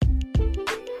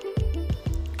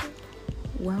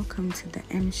Welcome to the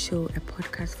MShow, a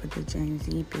podcast for the Gen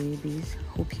Z babies.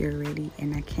 Hope you're ready,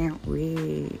 and I can't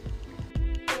wait.